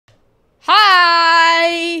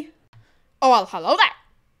Oh, well, hello there.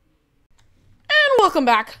 And welcome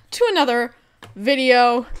back to another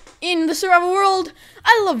video in the survival world.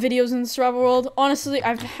 I love videos in the survival world. Honestly,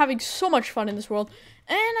 I'm having so much fun in this world,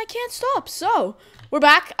 and I can't stop. So, we're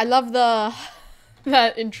back. I love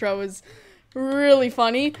that intro is really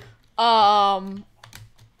funny. But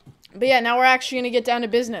yeah, now we're actually going to get down to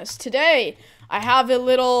business. Today, I have a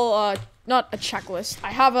little, not a checklist.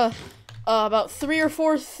 I have about 3 or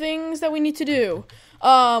 4 things that we need to do.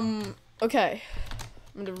 Okay.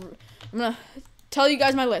 I'm gonna tell you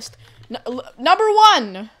guys my list. Number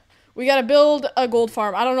 1, we gotta build a gold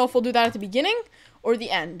farm. I don't know if we'll do that at the beginning or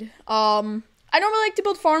the end. I normally like to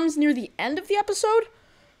build farms near the end of the episode.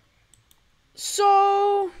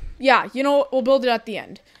 So, yeah, you know what? We'll build it at the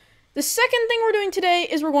end. The second thing we're doing today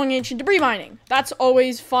is we're going ancient debris mining. That's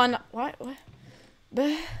always fun. What?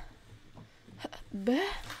 Bleh. Bleh.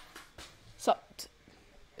 So,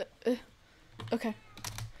 okay.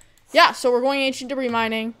 Yeah, so we're going ancient debris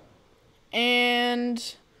mining.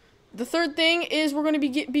 And the third thing is we're going to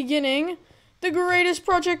be beginning the greatest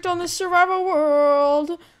project on the survival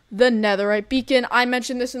world, the netherite beacon. I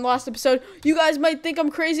mentioned this in the last episode. You guys might think I'm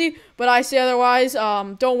crazy, but I say otherwise.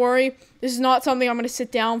 Don't worry. This is not something I'm going to sit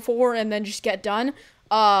down for and then just get done.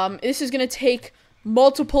 This is going to take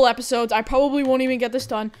multiple episodes. I probably won't even get this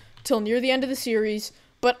done till near the end of the series,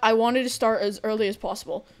 but I wanted to start as early as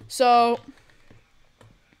possible. So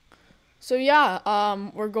yeah,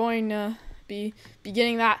 we're going to be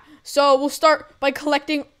beginning that. So we'll start by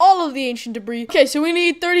collecting all of the ancient debris. Okay, so we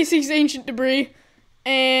need 36 ancient debris.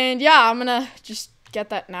 And yeah, I'm gonna just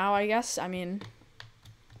get that now, I guess. I mean,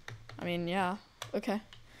 yeah, okay.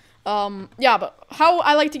 Yeah, but how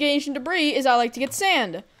I like to get ancient debris is I like to get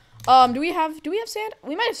sand. Do we have sand?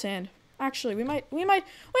 We might have sand. Actually, we might have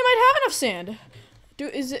enough sand.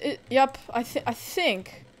 Yep, I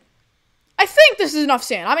think this is enough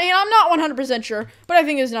sand. I mean, I'm not 100% sure, but I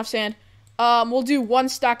think it's enough sand. We'll do 1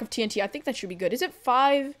 stack of TNT. I think that should be good. Is it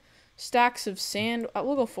 5 stacks of sand?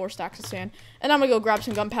 We'll go 4 stacks of sand. And I'm gonna go grab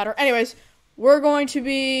some gunpowder. Anyways, we're going to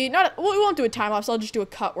be we won't do a time lapse. I'll just do a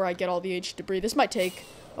cut where I get all the ancient debris. This might take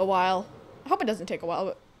a while. I hope it doesn't take a while,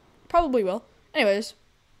 but probably will. Anyways,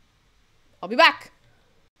 I'll be back.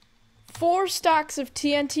 4 stacks of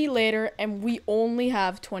TNT later, and we only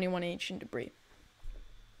have 21 ancient debris.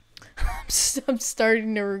 I'm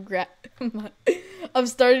starting to regret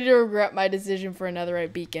my decision for a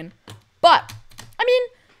netherite beacon. But I mean,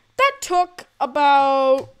 that took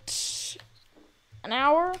about an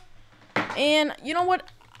hour. And you know what?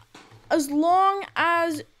 As long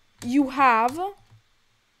as you have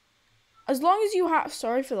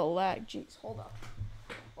sorry for the lag. Jeez, hold up.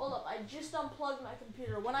 I just unplugged my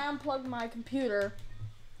computer. When I unplugged my computer,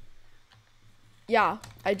 yeah,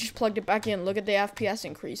 I just plugged it back in. Look at the FPS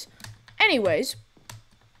increase. Anyways,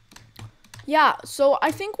 yeah, so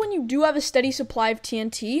I think when you do have a steady supply of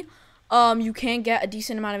TNT, you can get a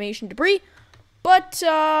decent amount of ancient debris. But,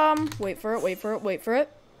 wait for it.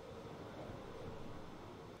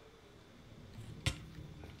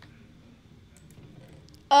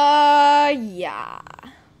 Yeah.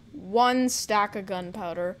 1 stack of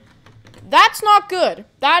gunpowder. That's not good.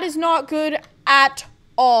 That is not good at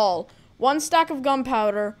all. 1 stack of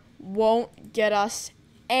gunpowder won't get us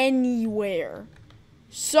anywhere.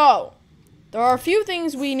 So, there are a few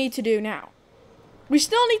things we need to do now. We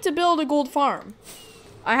still need to build a gold farm.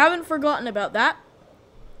 I haven't forgotten about that.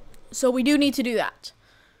 So we do need to do that.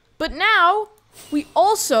 But now, we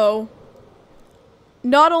also,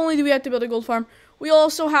 not only do we have to build a gold farm, we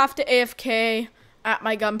also have to AFK at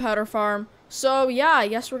my gunpowder farm. So yeah, I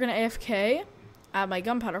guess we're gonna AFK at my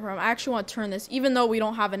gunpowder farm. I actually want to turn this, even though we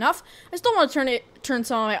don't have enough. I still want to turn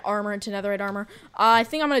some of my armor into netherite armor. I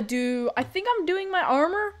think I'm doing my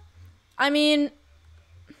armor. I mean,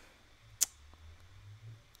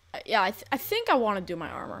 yeah, I think I want to do my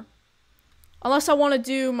armor. Unless I want to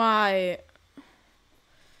do my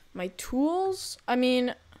tools. I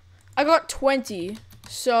mean, I got 20,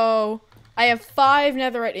 so I have 5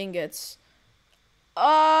 netherite ingots.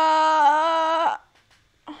 We'll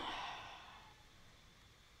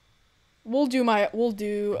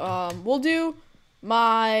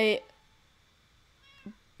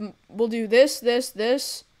do this,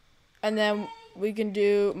 and then we can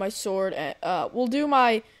do my sword, and we'll do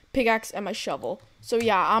my pickaxe and my shovel. So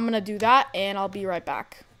yeah, I'm gonna do that, and I'll be right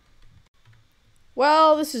back.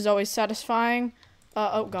 Well, this is always satisfying.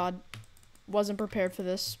 Oh god, wasn't prepared for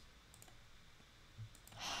this.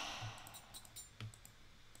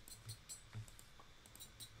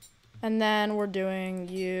 And then we're doing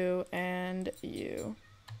you and you.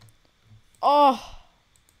 Oh,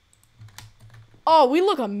 we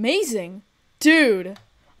look amazing. Dude,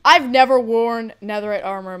 I've never worn netherite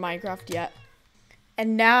armor in Minecraft yet.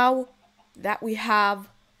 And now that we have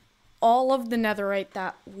all of the netherite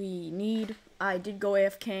that we need, I did go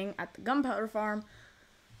AFKing at the gunpowder farm.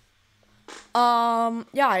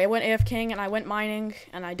 Yeah, I went AFKing and I went mining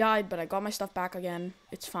and I died, but I got my stuff back again.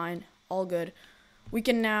 It's fine. All good. We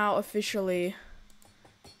can now officially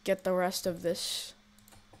get the rest of this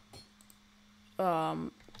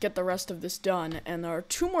done, and there are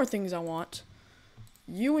 2 more things I want.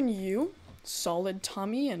 You and you, Solid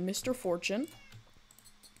Tummy and Mr. Fortune.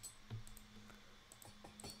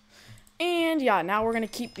 And yeah, now we're gonna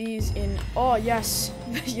keep these in. Oh yes.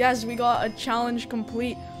 Yes, we got a challenge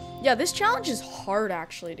complete. Yeah, this challenge is hard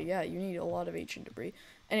actually to get. You need a lot of ancient debris.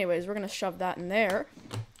 Anyways, we're gonna shove that in there,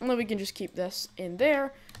 and then we can just keep this in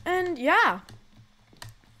there. And yeah,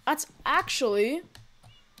 that's actually,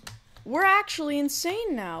 we're actually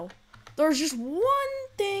insane now. There's just one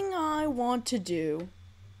thing I want to do.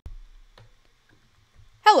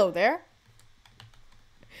 Hello there.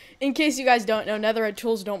 In case you guys don't know, netherite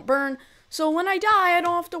tools don't burn. So when I die, I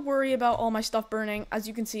don't have to worry about all my stuff burning. As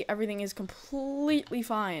you can see, everything is completely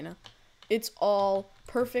fine. It's all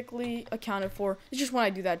perfectly accounted for. It's just when I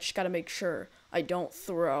do that, just gotta make sure I don't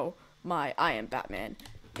throw my I am Batman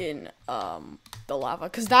in the lava,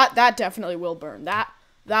 because that definitely will burn. That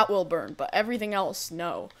will burn, but everything else,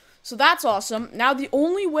 no. So that's awesome. Now the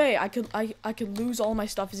only way I could lose all my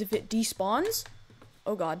stuff is if it despawns.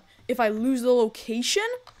 Oh god. If I lose the location,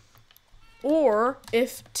 or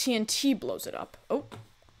if TNT blows it up. Oh.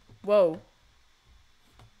 Whoa.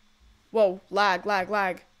 Whoa. Lag.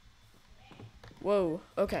 Whoa.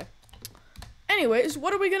 Okay. Anyways,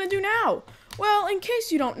 what are we gonna do now? Well, in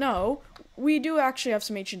case you don't know, we do actually have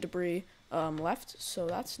some ancient debris left, so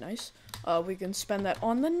that's nice. We can spend that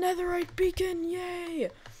on the netherite beacon. Yay!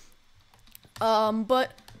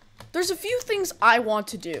 But there's a few things I want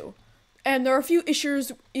to do, and there are a few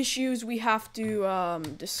issues we have to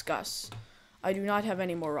discuss. I do not have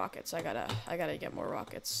any more rockets. I gotta get more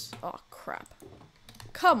rockets. Oh crap!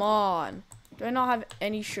 Come on! Do I not have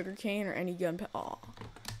any sugarcane or any gun? Oh,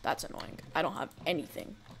 that's annoying. I don't have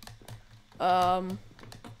anything. Yeah,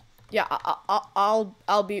 I'll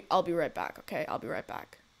be right back. Okay, I'll be right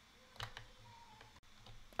back.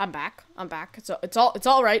 I'm back. It's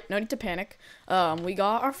all right. No need to panic. We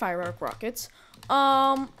got our firework rockets.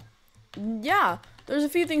 Yeah, there's a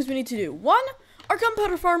few things we need to do. One, our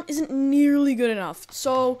gunpowder farm isn't nearly good enough.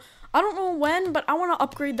 So I don't know when, but I want to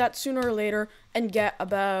upgrade that sooner or later and get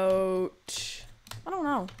about, I don't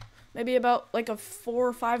know, maybe about like 4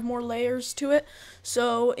 or 5 more layers to it.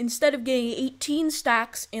 So instead of getting 18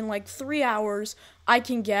 stacks in like 3 hours, I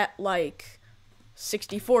can get like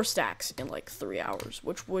 64 stacks in like 3 hours,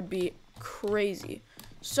 which would be crazy.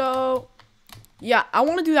 So yeah, I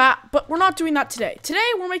want to do that, but we're not doing that today.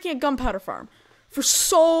 Today we're making a gunpowder farm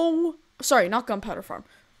not gunpowder farm,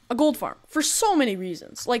 a gold farm, for so many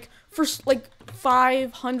reasons. Like, for like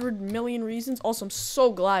 500 million reasons. Also, I'm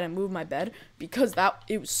so glad I moved my bed, because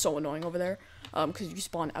it was so annoying over there, because you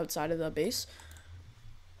spawn outside of the base.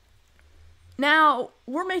 Now,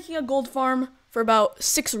 we're making a gold farm for about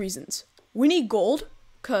 6 reasons. We need gold,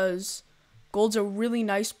 because gold's a really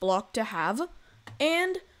nice block to have,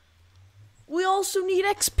 and we also need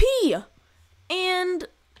XP, and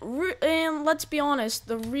let's be honest,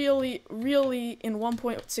 the really in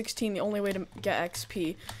 1.16, the only way to get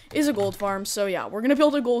XP is a gold farm. So yeah, we're gonna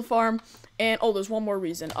build a gold farm, and oh, there's one more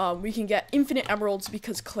reason. We can get infinite emeralds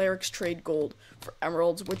because clerics trade gold for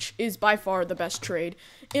emeralds, which is by far the best trade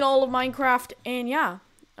in all of Minecraft. And yeah,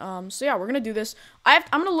 so yeah, we're gonna do this. I'm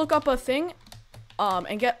gonna look up a thing,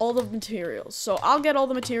 and get all the materials. So I'll get all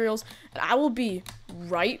the materials, and I will be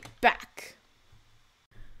right back.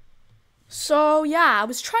 So yeah, I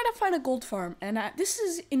was trying to find a gold farm, and this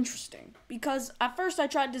is interesting, because at first I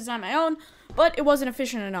tried to design my own, but it wasn't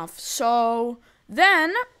efficient enough. So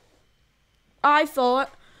then I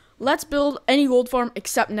thought, let's build any gold farm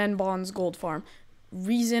except Nenbon's gold farm.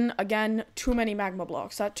 Reason, again, too many magma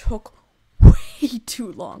blocks. That took way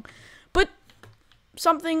too long. But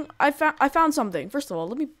I found something. First of all,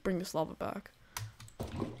 let me bring this lava back.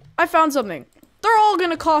 I found something. They're all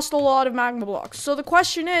gonna cost a lot of magma blocks. So the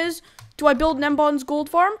question is, do I build Nenbon's gold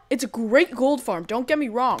farm? It's a great gold farm, don't get me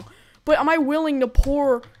wrong. But am I willing to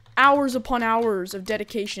pour hours upon hours of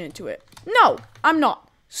dedication into it? No, I'm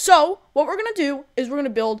not. So, what we're going to do is we're going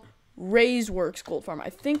to build Ray's-Works gold farm.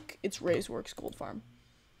 I think it's Ray's-Works gold farm.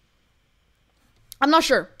 I'm not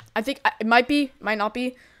sure. I think it might be, might not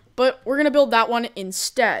be. But we're going to build that one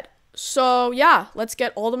instead. So, yeah, let's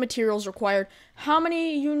get all the materials required. How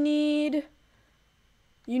many you need?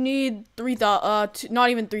 You need 3,000,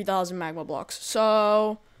 not even 3,000 magma blocks.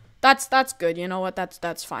 So, That's good. You know what?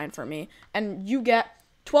 That's fine for me. And you get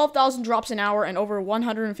 12,000 drops an hour and over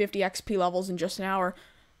 150 XP levels in just an hour.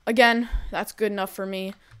 Again, that's good enough for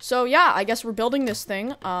me. So yeah, I guess we're building this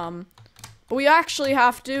thing. But we actually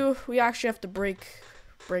have to break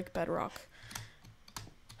bedrock.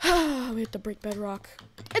 We have to break bedrock.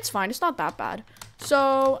 It's fine. It's not that bad.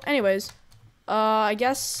 So, anyways, I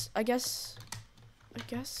guess hit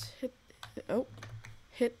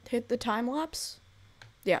the time lapse.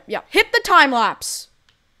 Yeah, hit the time lapse.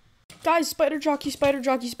 Guys, spider jockey.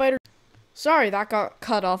 Sorry, that got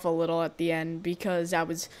cut off a little at the end because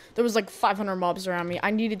there was like 500 mobs around me. I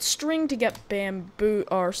needed string to get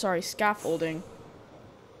scaffolding.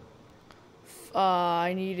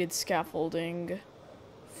 I needed scaffolding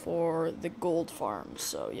for the gold farm.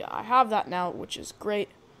 So yeah, I have that now, which is great.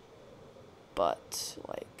 But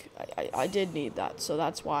like, I did need that, so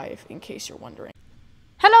that's why, in case you're wondering.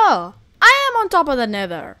 Hello, I am on top of the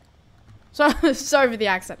nether. So, sorry for the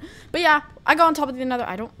accent. But yeah, I got on top of the nether.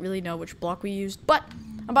 I don't really know which block we used, but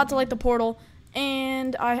I'm about to light the portal.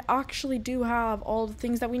 And I actually do have all the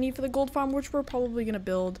things that we need for the gold farm, which we're probably going to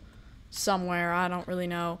build somewhere. I don't really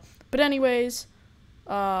know. But anyways,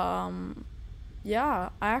 yeah, I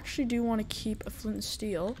actually do want to keep a flint and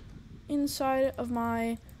steel inside of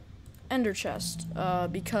my ender chest.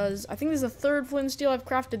 Because I think this is the 3rd flint and steel I've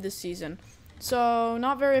crafted this season. So,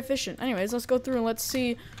 not very efficient. Anyways, let's go through and let's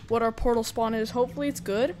see what our portal spawn is. Hopefully it's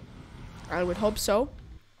good. I would hope so.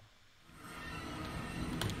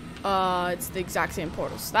 It's the exact same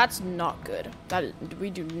portal, so that's not good.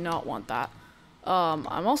 We do not want that.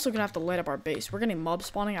 I'm also gonna have to light up our base. We're getting mob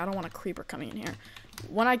spawning. I don't want a creeper coming in here.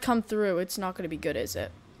 When I come through, it's not gonna be good, is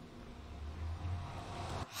it?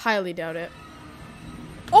 Highly doubt it.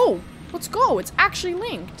 Oh, let's go. It's actually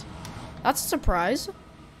linked. That's a surprise.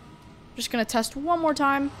 Just gonna test one more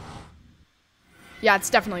time. Yeah, it's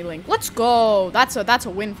definitely linked. Let's go. That's a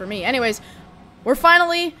win for me. Anyways, we're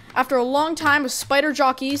finally, after a long time of spider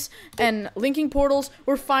jockeys and linking portals,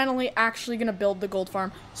 we're finally actually gonna build the gold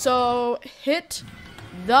farm. So hit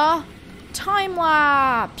the time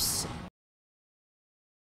lapse.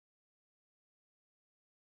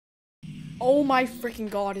 Oh my freaking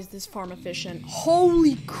god, is this farm efficient?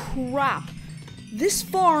 Holy crap. This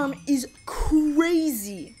farm is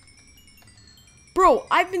crazy. Bro,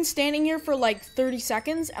 I've been standing here for like 30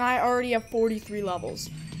 seconds and I already have 43 levels.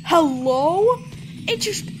 Hello? It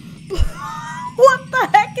just... What the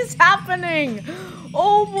heck is happening?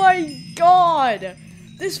 Oh my god.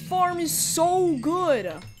 This farm is so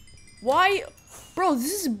good. Why? Bro,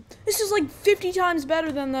 this is like 50 times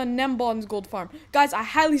better than the Nembon's gold farm. Guys, I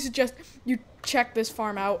highly suggest you check this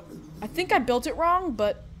farm out. I think I built it wrong,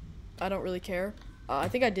 but I don't really care. I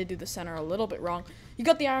think I did do the center a little bit wrong. You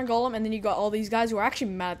got the iron golem, and then you got all these guys who are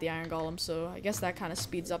actually mad at the iron golem, so I guess that kind of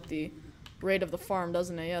speeds up the rate of the farm,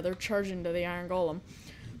 doesn't it? Yeah, they're charging to the iron golem.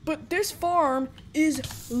 But this farm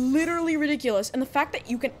is literally ridiculous, and the fact that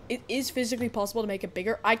it is physically possible to make it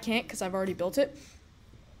bigger. I can't because I've already built it.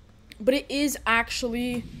 But it is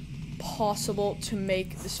actually possible to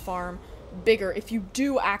make this farm bigger if you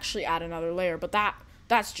do actually add another layer. But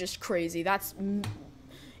that's just crazy. That's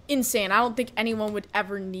insane. I don't think anyone would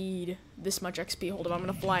ever need this much XP. Hold on, I'm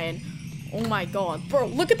gonna fly in. Oh my god. Bro,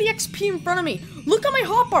 look at the XP in front of me. Look at my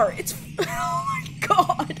hotbar. It's... Oh my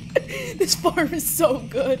god. This farm is so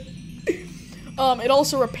good. It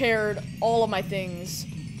also repaired all of my things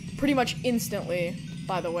pretty much instantly,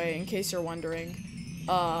 by the way, in case you're wondering.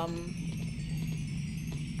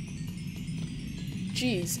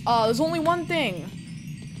 Geez. There's only one thing.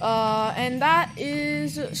 And that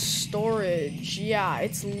is storage. Yeah,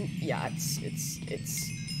 it's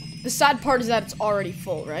the sad part is that it's already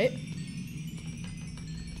full, right?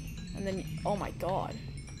 And then, oh my god.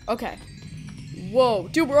 Okay. Whoa.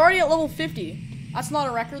 Dude, we're already at level 50. That's not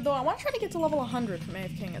a record, though. I want to try to get to level 100 from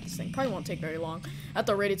AFKing at this thing. Probably won't take very long at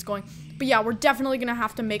the rate it's going. But yeah, we're definitely going to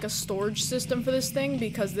have to make a storage system for this thing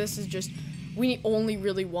because this is just, we only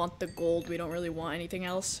really want the gold. We don't really want anything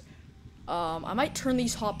else. I might turn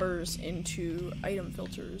these hoppers into item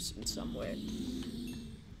filters in some way.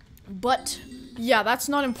 But, yeah, that's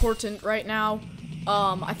not important right now.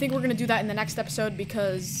 I think we're going to do that in the next episode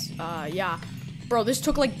because, yeah. Bro, this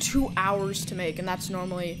took like 2 hours to make, and that's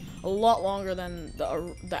normally a lot longer than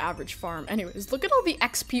the average farm. Anyways, look at all the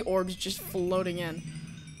XP orbs just floating in.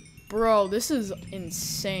 Bro, this is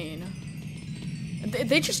insane.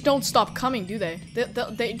 They just don't stop coming, do they?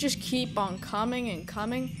 They just keep on coming and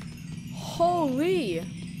coming. Holy.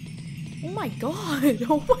 Oh my god.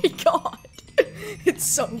 Oh my god. It's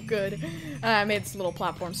so good. I made this little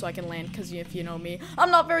platform so I can land, because if you know me,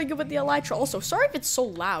 I'm not very good with the elytra. Also, sorry if it's so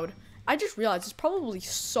loud. I just realized it's probably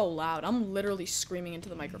so loud. I'm literally screaming into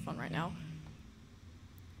the microphone right now.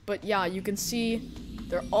 But yeah, you can see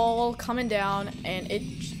they're all coming down, and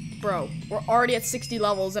bro, we're already at 60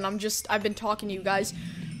 levels, and I've been talking to you guys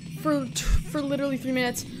for literally 3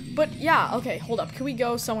 minutes. But yeah, okay, hold up. Can we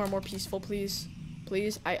go somewhere more peaceful, please?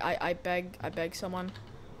 Please, I beg someone.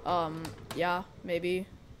 Yeah, maybe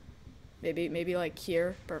like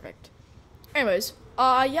here. Perfect. Anyways,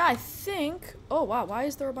 yeah, I think, oh wow, why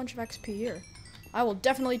is there a bunch of XP here? I will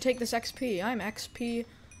definitely take this XP. I'm XP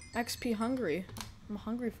hungry. I'm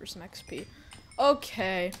hungry for some XP.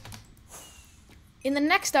 Okay. In the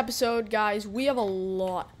next episode, guys, we have a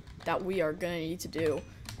lot that we are gonna need to do.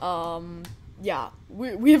 Yeah,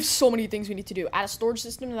 we have so many things we need to do. Add a storage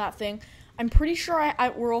system to that thing. I'm pretty sure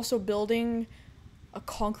we're also building a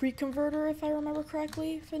concrete converter, if I remember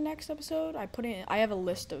correctly, for the next episode. I have a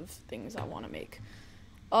list of things I want to make.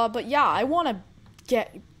 But yeah, I want to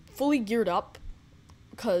get fully geared up,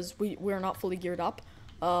 because we're not fully geared up.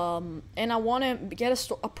 And I want to get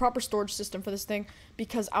a proper storage system for this thing,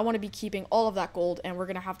 because I want to be keeping all of that gold, and we're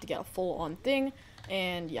going to have to get a full-on thing.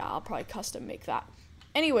 And yeah, I'll probably custom make that.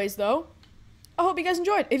 Anyways, though, I hope you guys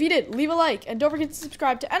enjoyed. If you did, leave a like, and don't forget to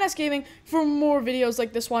subscribe to NS Gaming for more videos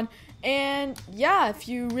like this one. And yeah, if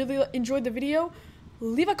you really enjoyed the video,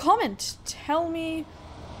 leave a comment. Tell me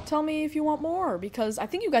if you want more, because I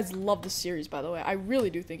think you guys love this series, by the way. I really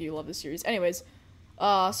do think you love this series. Anyways,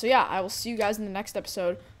 so yeah, I will see you guys in the next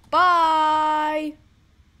episode. Bye!